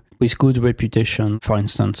known, with good reputation, for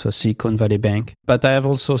instance, a Silicon Valley Bank. But I have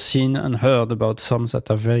also seen and heard about some that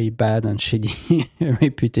are very bad and shady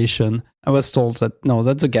reputation. I was told that, no,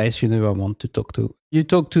 that's the guys you never want to talk to. You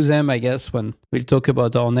talk to them, I guess, when we'll talk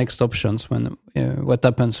about our next options, when what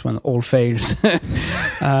happens when all fails.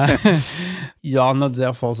 You are not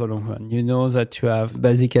there for the long run. You know that you have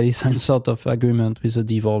basically some sort of agreement with the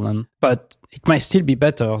devil, but it might still be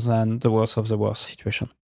better than the worst of the worst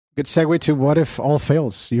situation. Good segue to what if all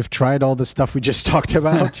fails? You've tried all the stuff we just talked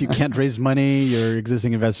about. You can't raise money. Your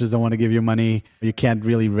existing investors don't want to give you money. You can't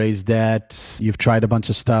really raise debt. You've tried a bunch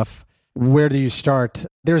of stuff. Where do you start?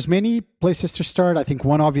 There's many places to start. I think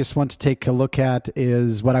one obvious one to take a look at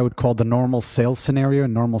is what I would call the normal sales scenario, a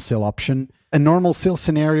normal sale option. A normal sales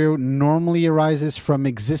scenario normally arises from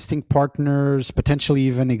existing partners, potentially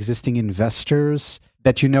even existing investors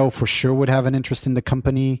that you know for sure would have an interest in the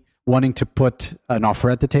company, wanting to put an offer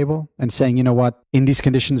at the table and saying, you know what, in these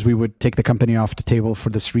conditions, we would take the company off the table for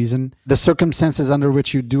this reason. The circumstances under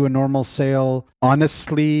which you do a normal sale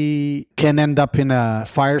honestly can end up in a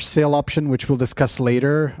fire sale option, which we'll discuss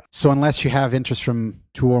later. So unless you have interest from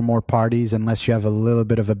 2 or more parties, unless you have a little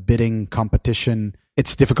bit of a bidding competition,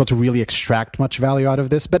 it's difficult to really extract much value out of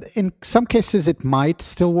this. But in some cases, it might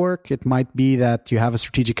still work. It might be that you have a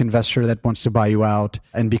strategic investor that wants to buy you out.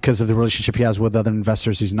 And because of the relationship he has with other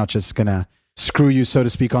investors, he's not just going to screw you, so to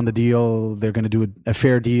speak, on the deal. They're going to do a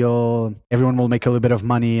fair deal. Everyone will make a little bit of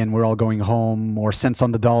money and we're all going home, or cents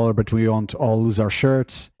on the dollar, but we won't all lose our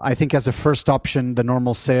shirts. I think as a first option, the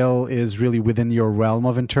normal sale is really within your realm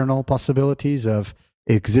of internal possibilities of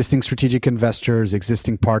existing strategic investors,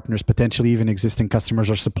 existing partners, potentially even existing customers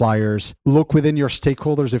or suppliers. Look within your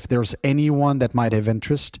stakeholders if there's anyone that might have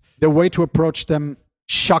interest. The way to approach them,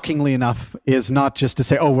 shockingly enough, is not just to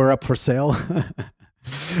say, oh, we're up for sale.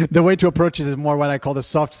 The way to approach it is more what I call the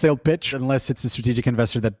soft sale pitch, unless it's a strategic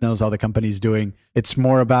investor that knows how the company is doing. It's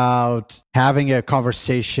more about having a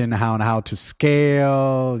conversation on how to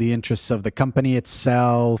scale, the interests of the company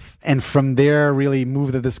itself. And from there, really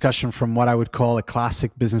move the discussion from what I would call a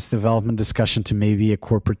classic business development discussion to maybe a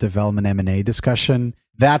corporate development M&A discussion.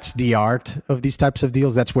 That's the art of these types of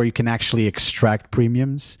deals. That's where you can actually extract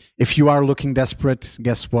premiums. If you are looking desperate,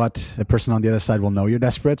 guess what? The person on the other side will know you're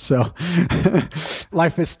desperate. So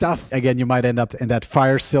life is tough. Again, you might end up in that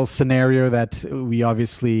fire sale scenario that we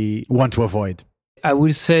obviously want to avoid. I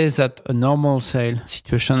will say that a normal sale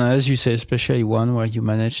situation, as you say, especially one where you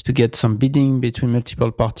manage to get some bidding between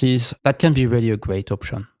multiple parties, that can be really a great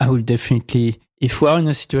option. I will definitely, if we are in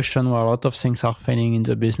a situation where a lot of things are failing in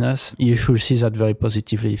the business, you should see that very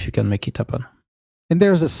positively if you can make it happen. And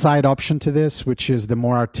there's a side option to this, which is the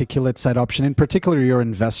more articulate side option. In particular, your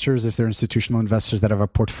investors, if they're institutional investors that have a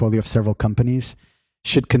portfolio of several companies,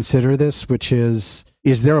 should consider this, which is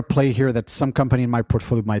there a play here that some company in my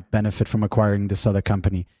portfolio might benefit from acquiring this other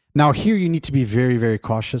company? Now, here you need to be very, very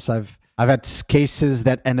cautious. I've had cases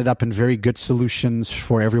that ended up in very good solutions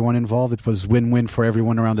for everyone involved. It was win-win for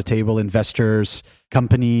everyone around the table, investors,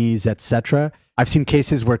 companies, etc. I've seen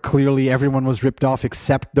cases where clearly everyone was ripped off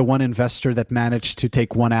except the one investor that managed to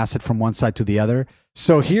take one asset from one side to the other.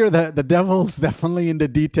 So here the devil's definitely in the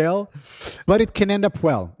detail, but it can end up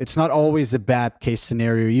well. It's not always a bad case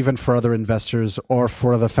scenario, even for other investors or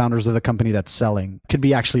for the founders of the company that's selling. It could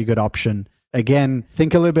be actually a good option. Again,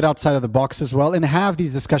 think a little bit outside of the box as well and have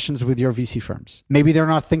these discussions with your VC firms. Maybe they're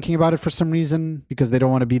not thinking about it for some reason because they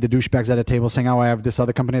don't want to be the douchebags at a table saying, oh, I have this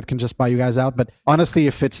other company that can just buy you guys out. But honestly,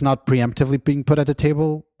 if it's not preemptively being put at the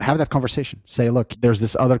table, have that conversation. Say, look, there's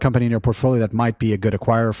this other company in your portfolio that might be a good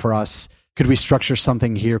acquirer for us. Could we structure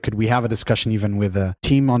something here? Could we have a discussion even with a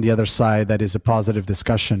team on the other side that is a positive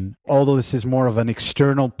discussion? Although this is more of an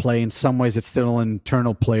external play, in some ways it's still an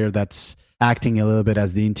internal player that's acting a little bit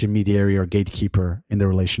as the intermediary or gatekeeper in the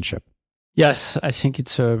relationship. Yes, I think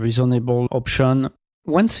it's a reasonable option.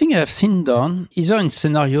 One thing I've seen done, either in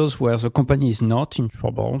scenarios where the company is not in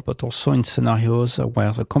trouble, but also in scenarios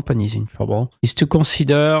where the company is in trouble, is to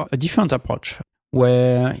consider a different approach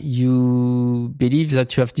where you believe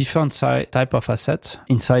that you have different type of assets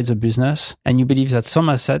inside the business, and you believe that some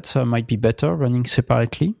assets might be better running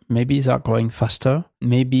separately. Maybe they are growing faster.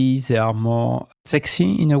 Maybe they are more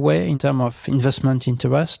sexy in a way in terms of investment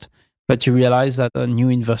interest. But you realize that new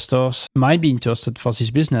investors might be interested for this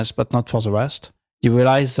business, but not for the rest. You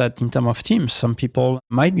realize that in terms of teams, some people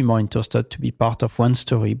might be more interested to be part of one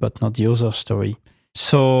story, but not the other story.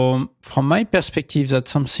 So from my perspective,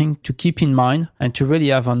 that's something to keep in mind and to really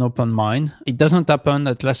have an open mind. It doesn't happen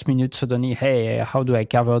at last minute suddenly, hey, how do I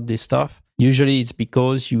cover this stuff? Usually it's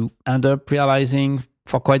because you end up realizing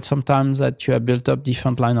for quite some time that you have built up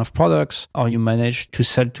different line of products or you manage to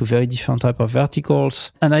sell to very different type of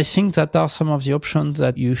verticals. And I think that are some of the options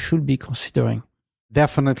that you should be considering.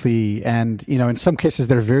 Definitely. And, in some cases,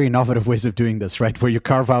 there are very innovative ways of doing this, right? Where you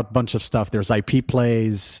carve out a bunch of stuff. There's IP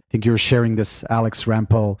plays. I think you were sharing this Alex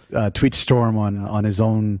Rampell tweet storm on his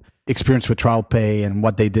own experience with TrialPay and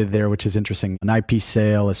what they did there, which is interesting. An IP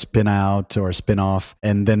sale, a spin out or a spin off,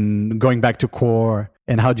 and then going back to core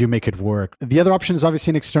and how do you make it work? The other option is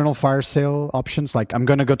obviously an external fire sale options. Like I'm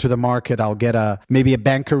going to go to the market. I'll get maybe a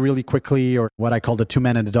banker really quickly, or what I call the 2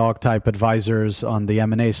 men and a dog type advisors on the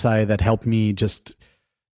M&A side that help me just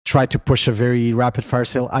try to push a very rapid fire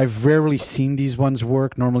sale. I've rarely seen these ones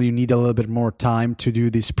work. Normally you need a little bit more time to do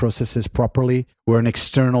these processes properly, where an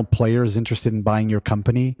external player is interested in buying your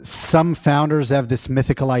company. Some founders have this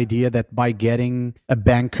mythical idea that by getting a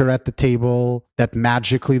banker at the table, that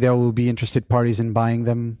magically there will be interested parties in buying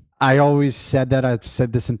them. I always said that. I've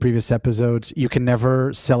said this in previous episodes. You can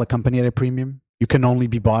never sell a company at a premium. You can only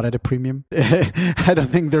be bought at a premium. I don't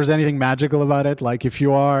think there's anything magical about it. Like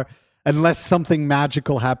unless something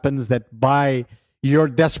magical happens that you're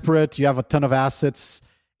desperate, you have a ton of assets,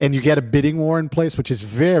 and you get a bidding war in place, which is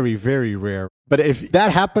very, very rare. But if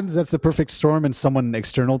that happens, that's the perfect storm, and someone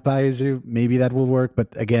external buys you, maybe that will work. But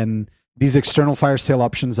again, these external fire sale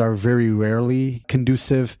options are very rarely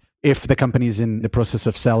conducive if the company is in the process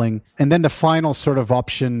of selling. And then the final sort of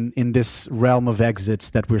option in this realm of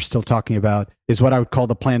exits that we're still talking about is what I would call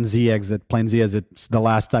the Plan Z exit. Plan Z is it's the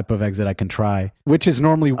last type of exit I can try, which is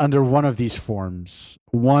normally under one of these forms.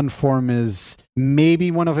 One form is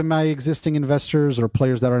maybe one of my existing investors or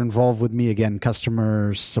players that are involved with me, again,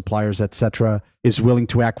 customers, suppliers, etc., is willing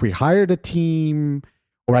to acqui-hire the team,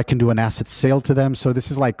 or I can do an asset sale to them. So this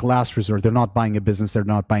is like last resort. They're not buying a business. They're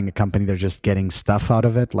not buying a company. They're just getting stuff out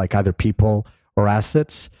of it, like either people or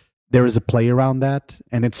assets. There is a play around that,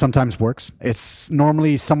 and it sometimes works. It's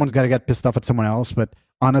normally someone's got to get pissed off at someone else, but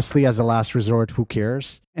honestly, as a last resort, who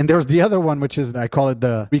cares? And there's the other one, which is, I call it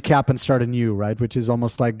the recap and start anew, right? Which is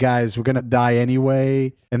almost like, guys, we're going to die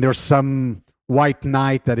anyway. And there's some white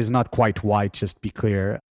knight that is not quite white, just to be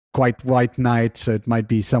clear. Quite white knight, so it might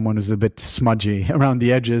be someone who's a bit smudgy around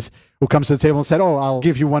the edges, who comes to the table and said, oh, I'll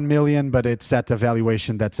give you 1 million, but it's at a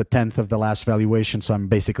valuation that's a tenth of the last valuation, so I'm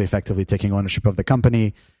basically effectively taking ownership of the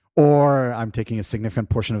company, or I'm taking a significant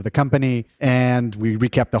portion of the company, and we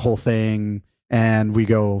recap the whole thing, and we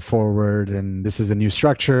go forward, and this is the new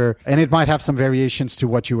structure. And it might have some variations to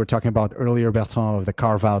what you were talking about earlier, Bertrand, of the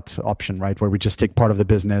carve-out option, right, where we just take part of the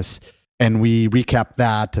business, and we recap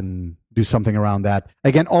that, and do something around that.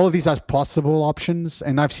 Again, all of these are possible options,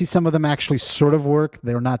 and I've seen some of them actually sort of work.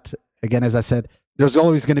 They're not, again, as I said, there's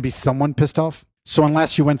always going to be someone pissed off. So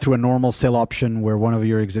unless you went through a normal sale option where one of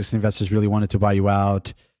your existing investors really wanted to buy you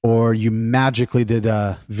out, or you magically did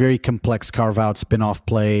a very complex carve-out spin-off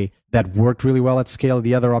play that worked really well at scale,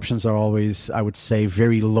 the other options are always, I would say,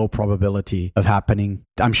 very low probability of happening.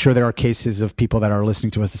 I'm sure there are cases of people that are listening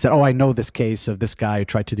to us that said, oh, I know this case of this guy who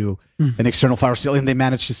tried to do an external fire sale and they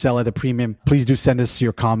managed to sell at a premium. Please do send us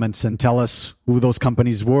your comments and tell us who those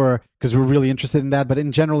companies were, because we're really interested in that. But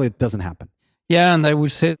in general, it doesn't happen. Yeah, and I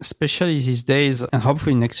would say, especially these days, and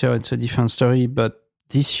hopefully next year it's a different story, but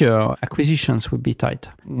this year, acquisitions will be tight.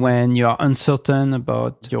 When you are uncertain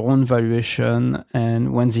about your own valuation,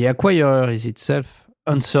 and when the acquirer is itself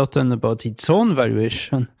uncertain about its own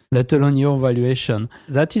valuation, let alone your valuation,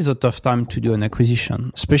 that is a tough time to do an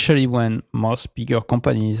acquisition, especially when most bigger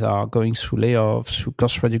companies are going through layoffs, through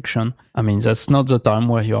cost reduction. I mean, that's not the time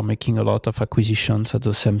where you are making a lot of acquisitions at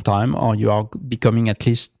the same time, or you are becoming at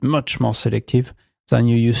least much more selective than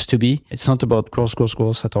you used to be. It's not about growth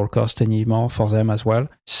at all cost anymore for them as well.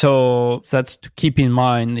 So that's to keep in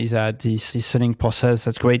mind, is that this selling process,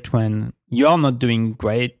 that's great when you are not doing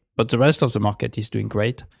great, but the rest of the market is doing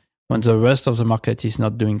great. When the rest of the market is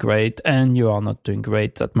not doing great and you are not doing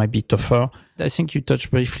great, that might be tougher. I think you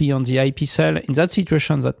touched briefly on the IP sale. In that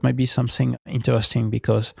situation, that might be something interesting,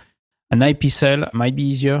 because an IP sale might be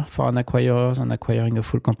easier for an acquirer than acquiring a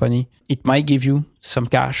full company. It might give you some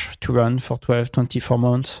cash to run for 12, 24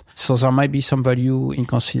 months. So there might be some value in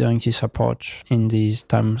considering this approach in these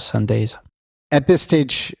times and days. At this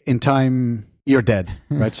stage in time, you're dead,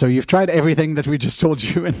 right? So you've tried everything that we just told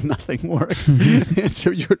you and nothing worked.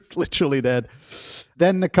 So you're literally dead.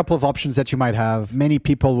 Then a couple of options that you might have. Many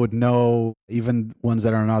people would know, even ones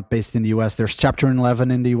that are not based in the US, there's Chapter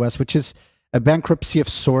 11 in the US, which is a bankruptcy of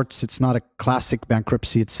sorts. It's not a classic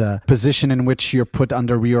bankruptcy. It's a position in which you're put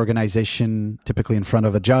under reorganization, typically in front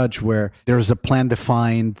of a judge, where there's a plan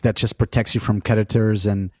defined that just protects you from creditors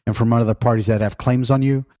and from other parties that have claims on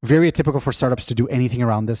you. Very atypical for startups to do anything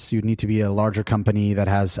around this. You need to be a larger company that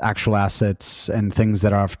has actual assets and things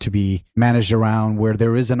that have to be managed around, where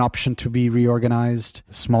there is an option to be reorganized.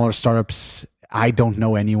 Smaller startups, I don't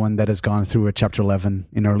know anyone that has gone through a Chapter 11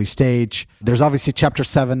 in early stage. There's obviously Chapter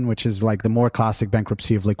 7, which is like the more classic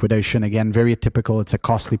bankruptcy of liquidation. Again, very atypical. It's a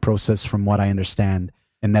costly process from what I understand,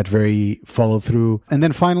 and not very followed through. And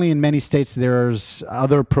then finally, in many states, there's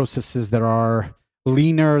other processes that are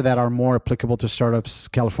leaner that are more applicable to startups.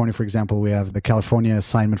 California, for example, we have the California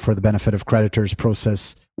Assignment for the Benefit of Creditors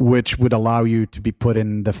process, which would allow you to be put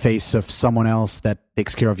in the face of someone else that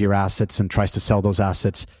takes care of your assets and tries to sell those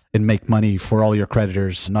assets and make money for all your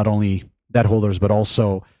creditors, not only debt holders, but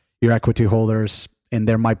also your equity holders. And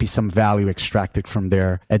there might be some value extracted from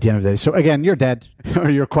there at the end of the day. So again, you're dead or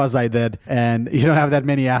you're quasi-dead and you don't have that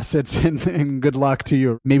many assets and good luck to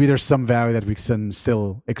you. Maybe there's some value that we can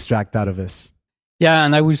still extract out of this. Yeah,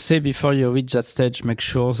 and I will say before you reach that stage, make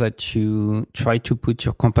sure that you try to put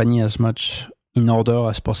your company as much in order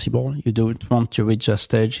as possible. You don't want to reach a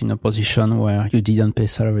stage in a position where you didn't pay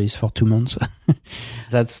salaries for 2 months.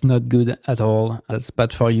 That's not good at all. That's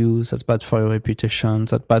bad for you. That's bad for your reputation.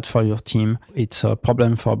 That's bad for your team. It's a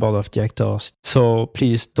problem for a board of directors. So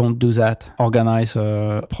please don't do that. Organize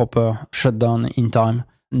a proper shutdown in time,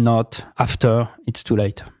 not after it's too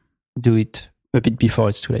late. Do it a bit before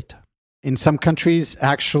it's too late. In some countries,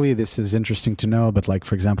 actually, this is interesting to know, but like,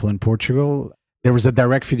 for example, in Portugal, there was a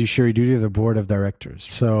direct fiduciary duty of the board of directors.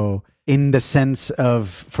 So in the sense of,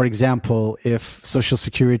 for example, if Social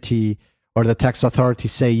Security or the tax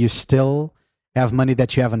authorities say you still have money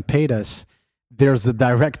that you haven't paid us, there's a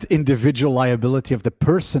direct individual liability of the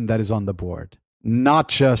person that is on the board. Not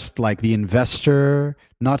just like the investor,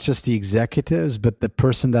 not just the executives, but the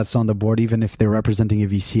person that's on the board, even if they're representing a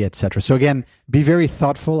VC, etc. So again, be very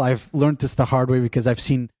thoughtful. I've learned this the hard way because I've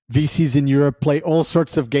seen VCs in Europe play all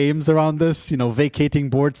sorts of games around this, vacating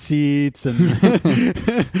board seats and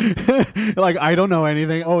like, I don't know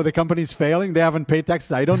anything. Oh, the company's failing. They haven't paid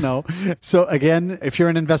taxes. I don't know. So again, if you're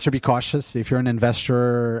an investor, be cautious. If you're an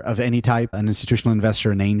investor of any type, an institutional investor,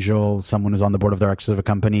 an angel, someone who's on the board of directors of a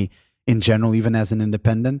company, in general, even as an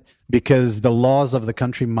independent, because the laws of the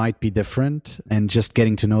country might be different and just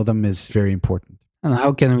getting to know them is very important. And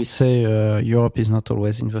how can we say Europe is not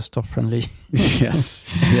always investor friendly? Yes.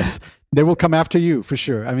 They will come after you for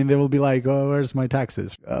sure. I mean, they will be like, oh, where's my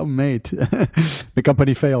taxes? Oh, mate, the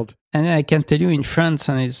company failed. And I can tell you in France,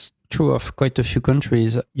 and it's true of quite a few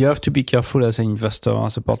countries, you have to be careful as an investor,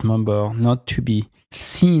 as a board member, not to be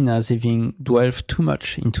seen as having delved too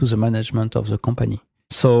much into the management of the company.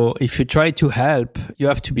 So if you try to help, you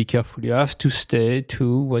have to be careful. You have to stay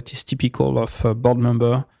to what is typical of a board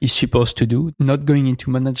member is supposed to do, not going into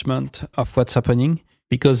management of what's happening,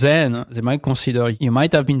 because then they might consider you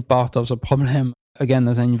might have been part of the problem. Again,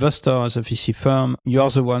 as an investor, as a VC firm, you're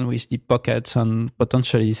the one with deep pockets and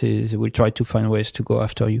potentially they will try to find ways to go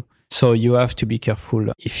after you. So you have to be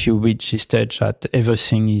careful if you reach this stage that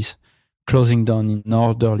everything is closing down in an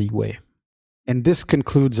orderly way. And this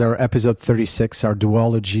concludes our episode 36, our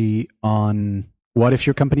duology on what if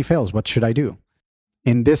your company fails? What should I do?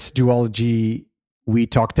 In this duology, we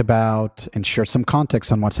talked about and shared some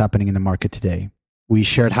context on what's happening in the market today. We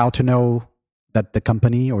shared how to know that the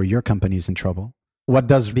company or your company is in trouble. What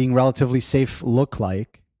does being relatively safe look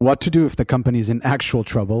like? What to do if the company is in actual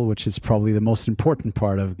trouble, which is probably the most important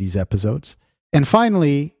part of these episodes. And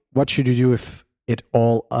finally, what should you do if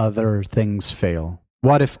all other things fail?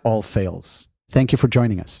 What if all fails? Thank you for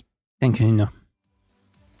joining us. Thank you, Nino.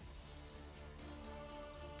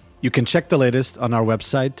 You can check the latest on our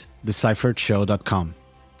website, decipheredshow.com.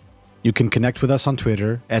 You can connect with us on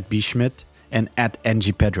Twitter @bschmidt and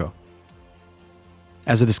 @ngpedro.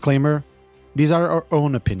 As a disclaimer, these are our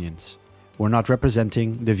own opinions. We're not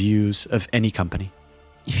representing the views of any company.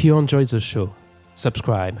 If you enjoyed the show,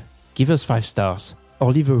 subscribe, give us 5 stars,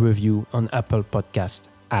 or leave a review on Apple Podcast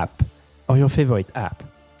app or your favorite app,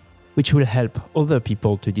 which will help other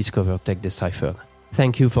people to discover Tech Deciphered.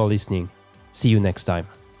 Thank you for listening. See you next time.